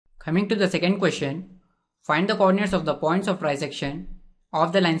Coming to the second question, find the coordinates of the points of trisection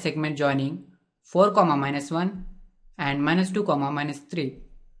of the line segment joining 4, -1 and -2, -3.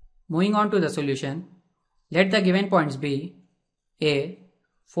 Moving on to the solution, let the given points be A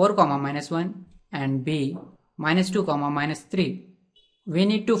 4, -1 and B -2, -3. We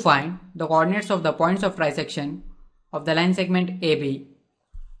need to find the coordinates of the points of trisection of the line segment AB.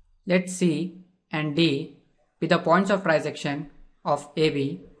 Let C and D be the points of trisection of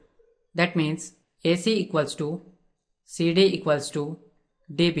AB. That means AC equals to CD equals to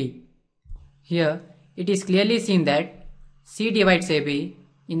DB. Here it is clearly seen that C divides AB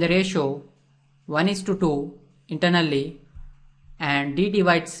in the ratio 1:2 internally and D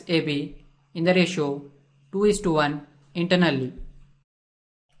divides AB in the ratio 2:1 internally.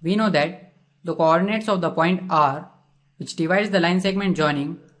 We know that the coordinates of the point R, which divides the line segment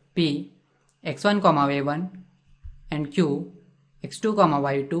joining P x1, y1 and Q x2,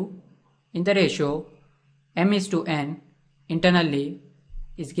 y2 in the ratio m:n internally,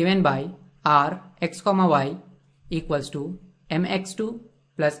 is given by R x, y equals to mx2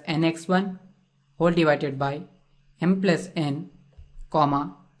 plus nx1 whole divided by m plus n,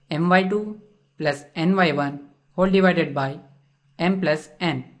 my2 plus ny1 whole divided by m plus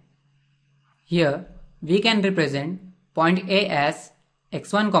n. Here we can represent point A as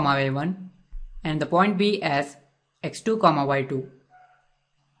x1, y1 and the point B as x2, y2.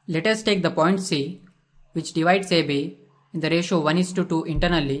 Let us take the point C, which divides AB in the ratio 1:2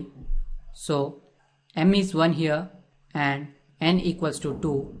 internally. So m is 1 here and n equals to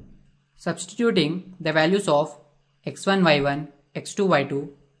 2. Substituting the values of x1, y1, x2, y2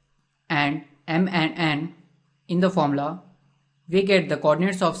 and m and n in the formula, we get the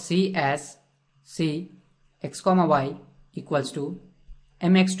coordinates of C as C x, y equals to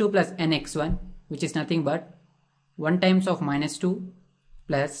mx2 plus nx1, which is nothing but 1 times of -2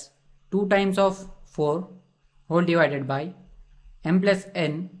 plus 2 times of 4 whole divided by m plus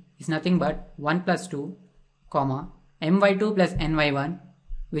n is nothing but 1 plus 2, my2 plus ny1,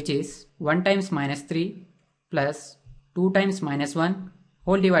 which is 1 times -3 plus 2 times -1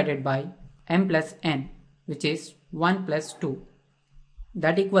 whole divided by m plus n, which is 1 plus 2.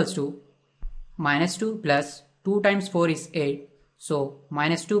 That equals to -2 plus 2 times 4 is 8. So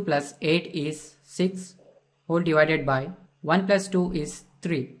 -2 plus 8 is 6 whole divided by 1 plus 2 is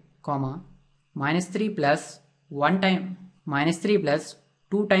 3, -3 plus 1 time -3 plus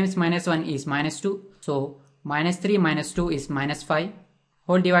 2 times -1 is -2. So -3 minus 2 is -5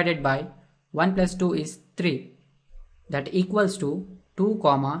 whole divided by 1 plus 2 is 3. That equals to 2,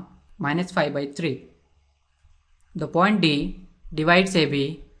 -5 by 3. The point D divides AB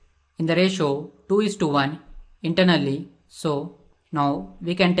in the ratio 2:1 internally. So now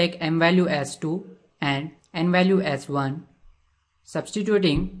we can take m value as 2 and n value as 1.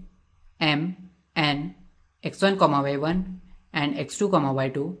 Substituting m, n, x1, y1 and x2,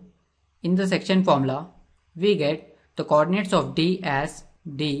 y2 in the section formula, we get the coordinates of D as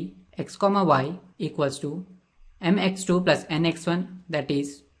D x, y equals to mx2 plus nx1, that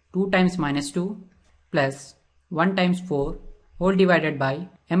is 2 times -2 plus 1 times 4 whole divided by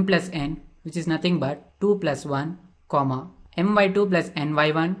m plus n, which is nothing but 2 plus 1, my2 plus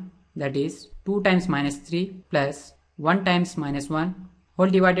ny1, that is 2 times -3 plus 1 times -1 whole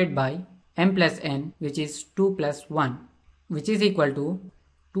divided by m plus n, which is 2 plus 1, which is equal to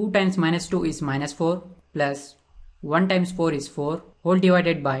 2 times -2 is -4 plus 1 times 4 is 4 whole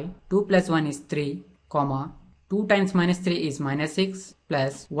divided by 2 plus 1 is 3, 2 times -3 is -6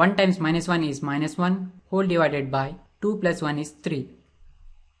 plus 1 times -1 is -1 whole divided by 2 plus 1 is 3.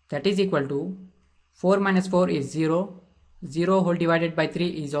 That is equal to 4 minus 4 is 0, 0 whole divided by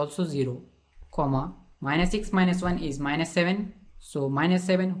 3 is also 0, -6 minus 1 is -7, so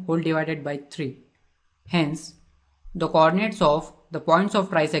 -7 whole divided by 3. Hence, the coordinates of the points of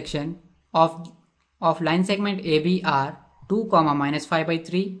trisection of line segment AB are 2, -5 by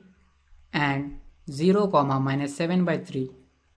 3 and 0, -7 by 3.